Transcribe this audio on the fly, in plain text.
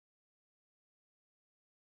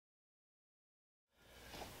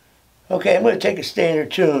Okay, I'm going to take a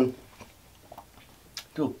standard tune,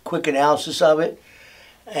 do a quick analysis of it,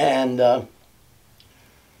 and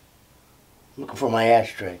looking for my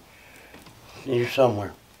ashtray. Here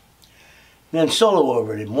somewhere. And then solo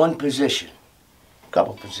over it in one position, a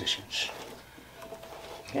couple positions.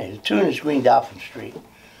 Okay, the tune is Green Dolphin St.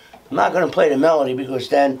 I'm not going to play the melody because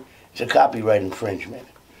then it's a copyright infringement.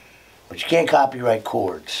 But you can't copyright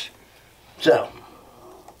chords. So,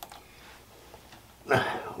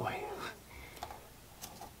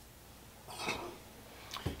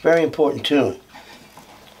 very important tune.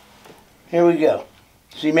 Here we go.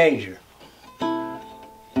 C major.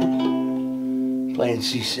 Playing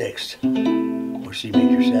C6 or C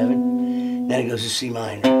major 7. Then it goes to C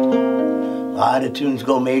minor. A lot of tunes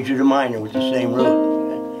go major to minor with the same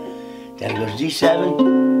root. Then it goes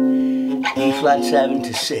D7, E flat 7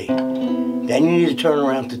 to C. Then you need to turn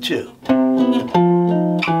around to 2.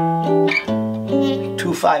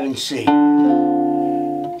 2, 5, and C.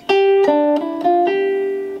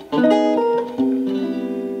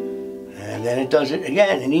 And then it does it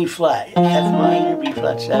again in E flat. F minor, B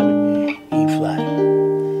flat 7, E flat.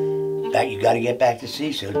 Back, you got to get back to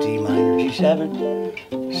C, so D minor, G7,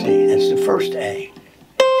 C. That's the first A.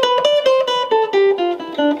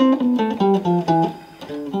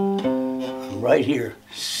 Right here,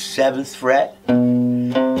 7th fret,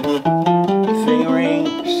 fingering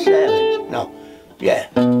 7. No, yeah,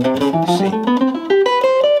 C.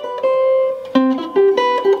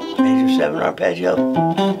 Major 7 arpeggio.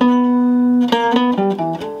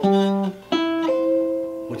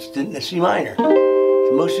 What's the C minor?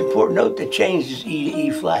 The most important note that changed is E to E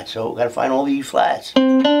flat, so we've got to find all the E flats.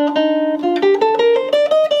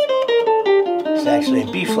 It's actually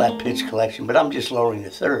a B flat pitch collection, but I'm just lowering the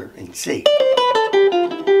 3rd in C.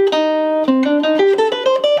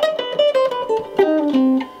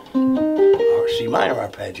 Or C minor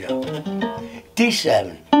arpeggio.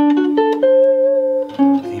 D7.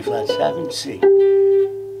 D flat 7, C.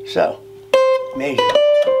 So, major.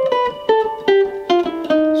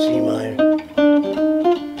 C minor.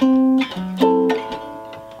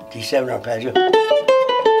 D7 arpeggio.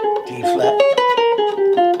 D flat.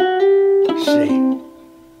 C.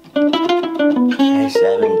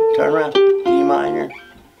 A7, turn around, D minor.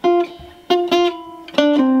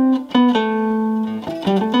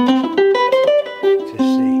 To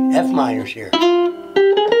C. F minor's here.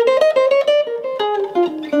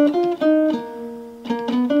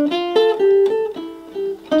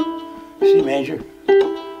 C major.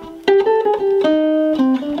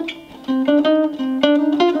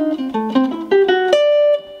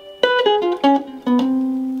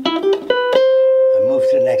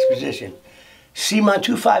 Position. C minor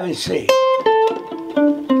 2, 5, and C.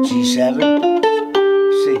 G7,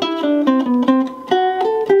 C.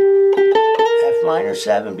 F minor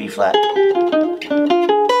 7, B flat.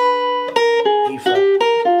 E flat.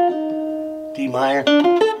 D minor.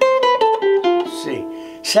 C.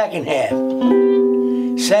 Second half.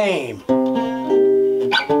 Same.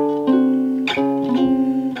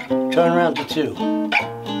 Turn around to 2.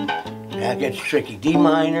 Now it gets tricky. D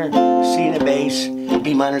minor, C in the bass.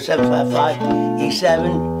 B minor 7 flat 5,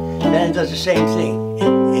 E7, then it does the same thing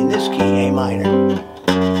in this key, A minor.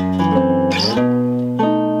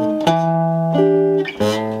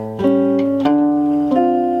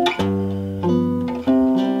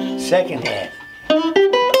 Second half.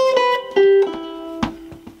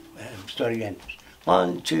 Start again.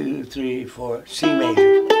 1, 2, 3, 4, C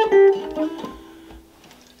major.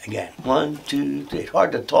 Again, 1, 2, 3. It's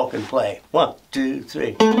hard to talk and play. 1, 2,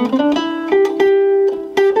 3.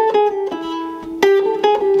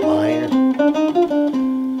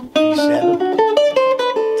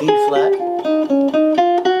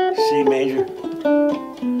 C major,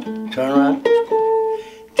 turn around,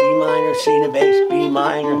 D minor, C in the bass, B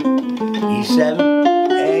minor, E7,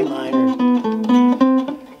 A minor,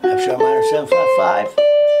 F sharp minor 7 flat 5,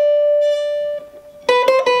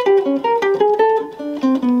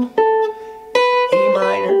 E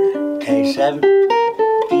minor, A7,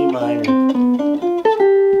 D minor.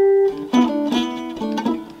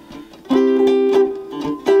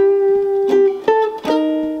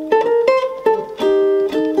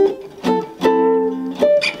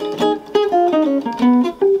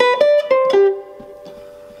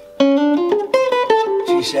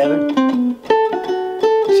 G7,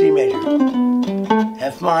 C major,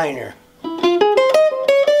 F minor,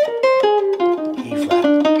 E flat.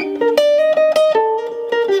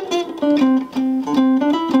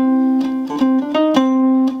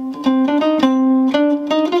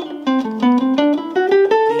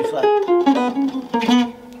 D flat.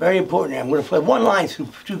 Very important. I'm going to play one line through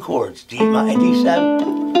 2 chords. D7,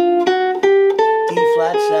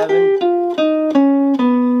 flat 7.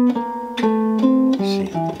 Let's see.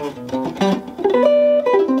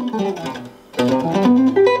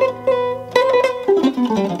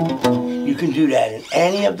 You can do that in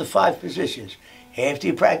any of the 5 positions. After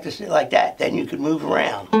you practice it like that, then you can move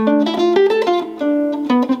around.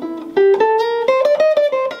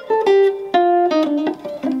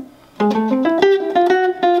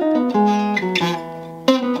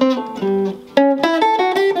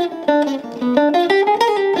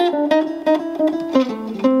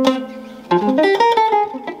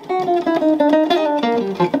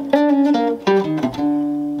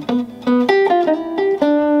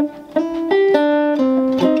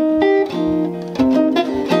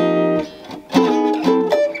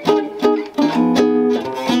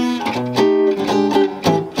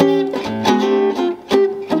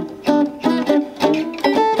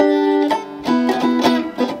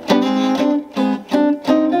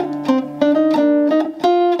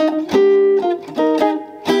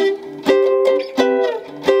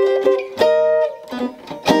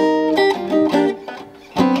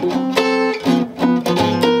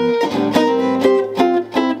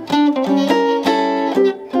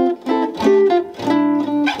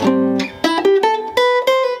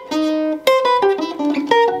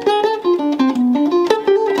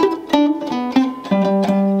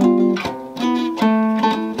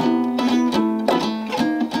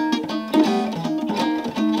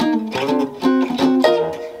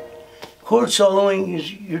 Chord soloing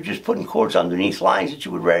is you're just putting chords underneath lines that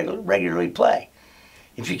you would regularly play.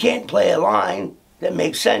 If you can't play a line that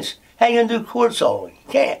makes sense, how are you going to do chord soloing? You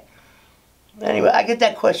can't. Anyway, I get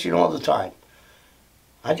that question all the time.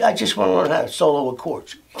 I just want to learn how to solo with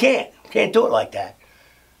chords. You can't do it like that.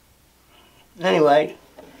 Anyway,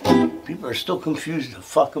 people are still confused with the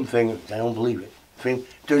fucking fingerings. I don't believe it.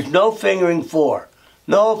 There's no fingering 4.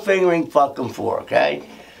 No fingering fucking 4, okay?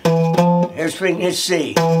 Here's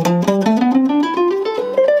C.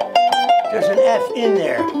 There's an F in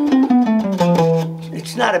there.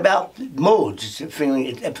 It's not about modes. It's a fingering.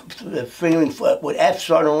 With F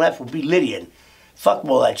starting on F would be Lydian. Fuck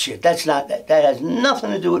all that shit. That's not that. That has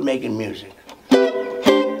nothing to do with making music.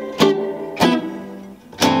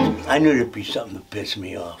 I knew there'd be something to piss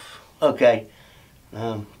me off. Okay.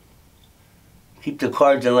 Keep the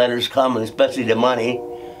cards and letters coming, especially the money.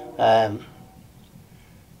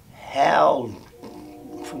 Hal,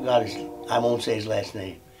 I won't say his last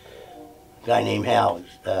name. A guy named Hal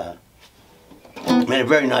made a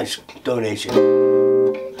very nice donation.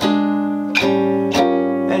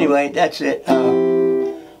 Anyway, that's it.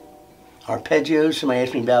 Arpeggios, somebody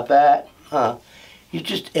asked me about that. You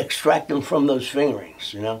just extract them from those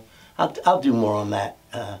fingerings, you know. I'll do more on that,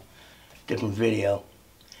 different video.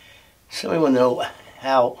 Somebody want to know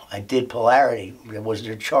how I did polarity. Was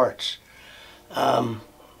there charts? Not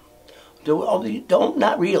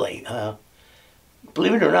really.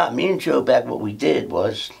 Believe it or not, me and Joe back, what we did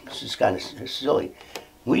was, this is kind of silly,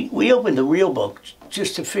 we opened the real book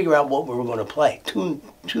just to figure out what we were going to play. Tune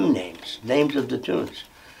names of the tunes.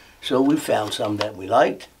 So we found some that we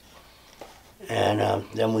liked, and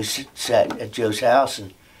then we sat at Joe's house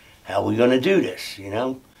and how are we going to do this, you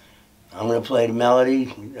know? I'm going to play the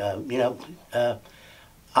melody,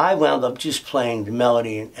 I wound up just playing the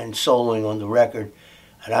melody and soloing on the record.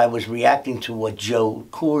 And I was reacting to what Joe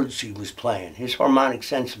chords he was playing. His harmonic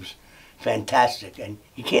sense was fantastic. And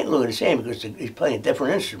you can't look at his hand because he's playing a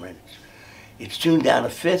different instrument. It's tuned down a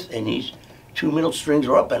 5th and these 2 middle strings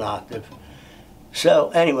are up an octave.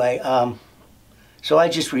 So anyway, so I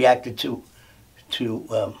just reacted to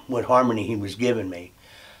what harmony he was giving me.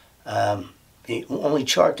 The only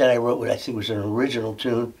chart that I wrote, I think was an original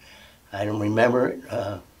tune. I don't remember it.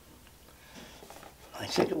 I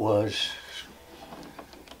think it was...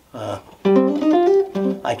 I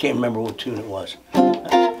can't remember what tune it was.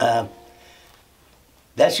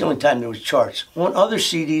 That's the only time there was charts. On other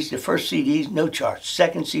CDs, the first CDs, no charts.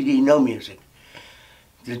 Second CD, no music.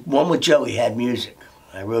 The one with Joey had music.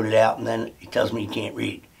 I wrote it out, and then he tells me he can't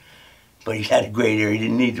read. But he had a great ear. He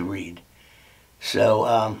didn't need to read.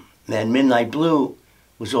 So then Midnight Blue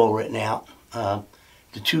was all written out. The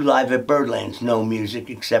 2 Live at Birdlands, no music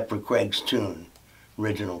except for Craig's tune,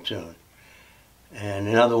 original tune. And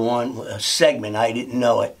another one, a segment, I didn't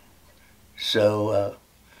know it. So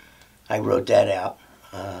I wrote that out.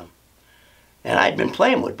 And I'd been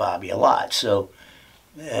playing with Bobby a lot, so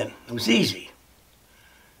it was easy.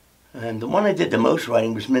 And the one I did the most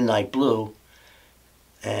writing was Midnight Blue.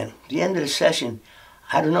 And at the end of the session,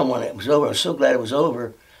 I don't know when it was over, I was so glad it was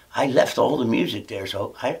over, I left all the music there,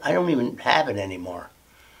 so I don't even have it anymore.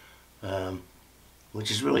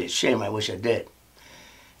 Which is really a shame, I wish I did.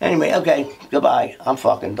 Anyway, okay, goodbye. I'm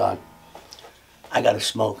fucking done. I gotta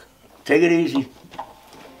smoke. Take it easy.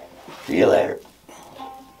 See you later.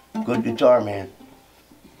 Good guitar, man.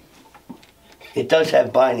 It does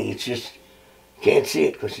have binding, it's just, can't see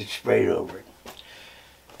it because it's sprayed over it.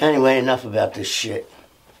 Anyway, enough about this shit.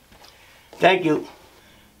 Thank you.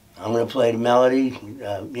 I'm going to play the melody.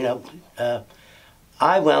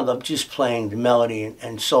 I wound up just playing the melody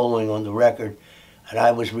and soloing on the record, and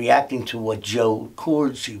I was reacting to what Joe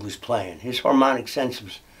chords he was playing. His harmonic sense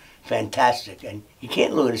was fantastic, and you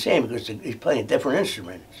can't look at the same because he's playing a different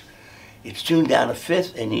instrument. It's tuned down a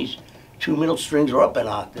fifth, and these two middle strings are up an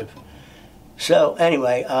octave. So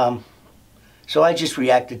anyway, so I just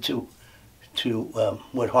reacted to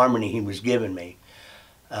what harmony he was giving me.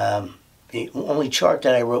 The only chart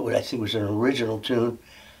that I wrote, I think, was an original tune.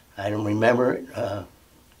 I don't remember it. I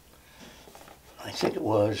think it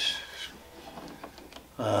was.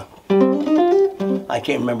 I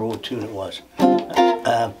can't remember what tune it was.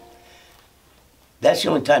 That's the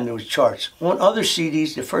only time there was charts. On other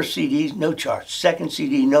CDs, the first CD, no charts. Second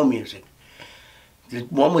CD, no music. The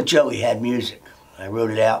one with Joey had music. I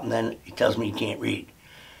wrote it out, and then he tells me he can't read.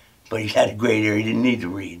 But he had a great ear. He didn't need to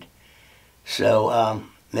read. So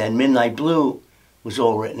then Midnight Blue was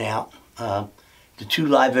all written out. The two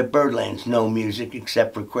live at Birdlands, no music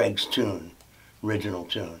except for Craig's tune, original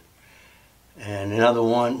tune. And another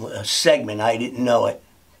one, a segment, I didn't know it.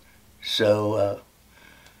 So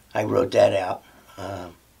I wrote that out.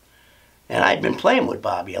 And I'd been playing with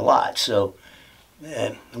Bobby a lot, so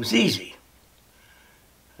it was easy.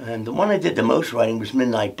 And the one I did the most writing was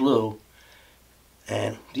Midnight Blue.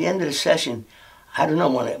 And at the end of the session, I don't know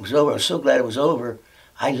when it was over, I was so glad it was over,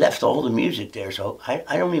 I left all the music there, so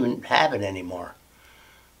I don't even have it anymore.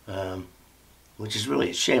 Which is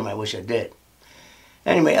really a shame, I wish I did.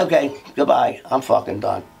 Anyway, okay, goodbye, I'm fucking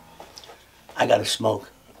done. I gotta smoke.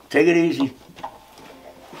 Take it easy.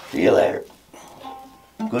 See you later.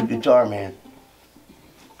 Good guitar, man.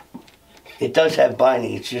 It does have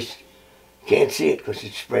binding, it's just, can't see it because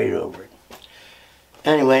it's sprayed over it.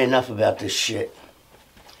 Anyway, enough about this shit.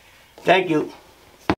 Thank you.